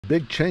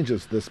big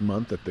changes this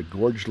month at the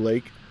Gorge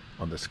Lake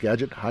on the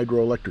Skagit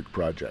hydroelectric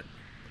project.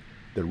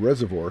 The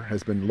reservoir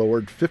has been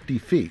lowered 50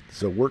 feet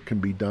so work can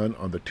be done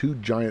on the two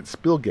giant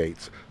spill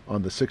gates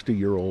on the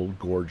 60-year-old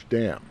Gorge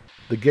Dam.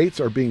 The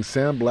gates are being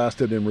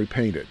sandblasted and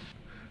repainted.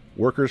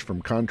 Workers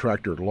from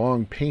contractor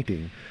Long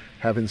Painting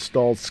have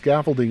installed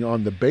scaffolding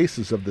on the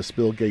bases of the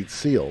spill gate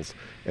seals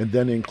and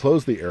then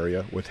enclosed the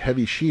area with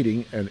heavy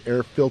sheeting and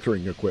air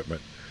filtering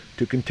equipment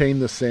to contain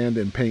the sand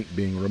and paint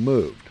being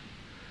removed.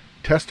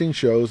 Testing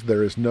shows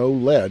there is no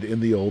lead in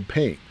the old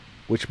paint,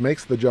 which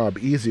makes the job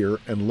easier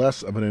and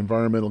less of an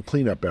environmental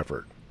cleanup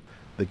effort.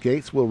 The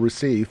gates will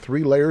receive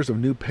 3 layers of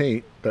new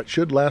paint that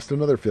should last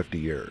another 50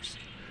 years.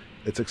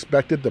 It's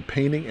expected the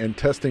painting and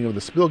testing of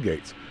the spill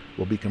gates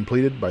will be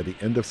completed by the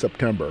end of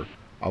September,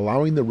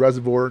 allowing the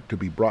reservoir to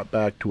be brought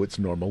back to its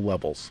normal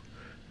levels.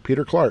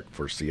 Peter Clark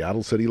for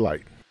Seattle City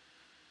Light.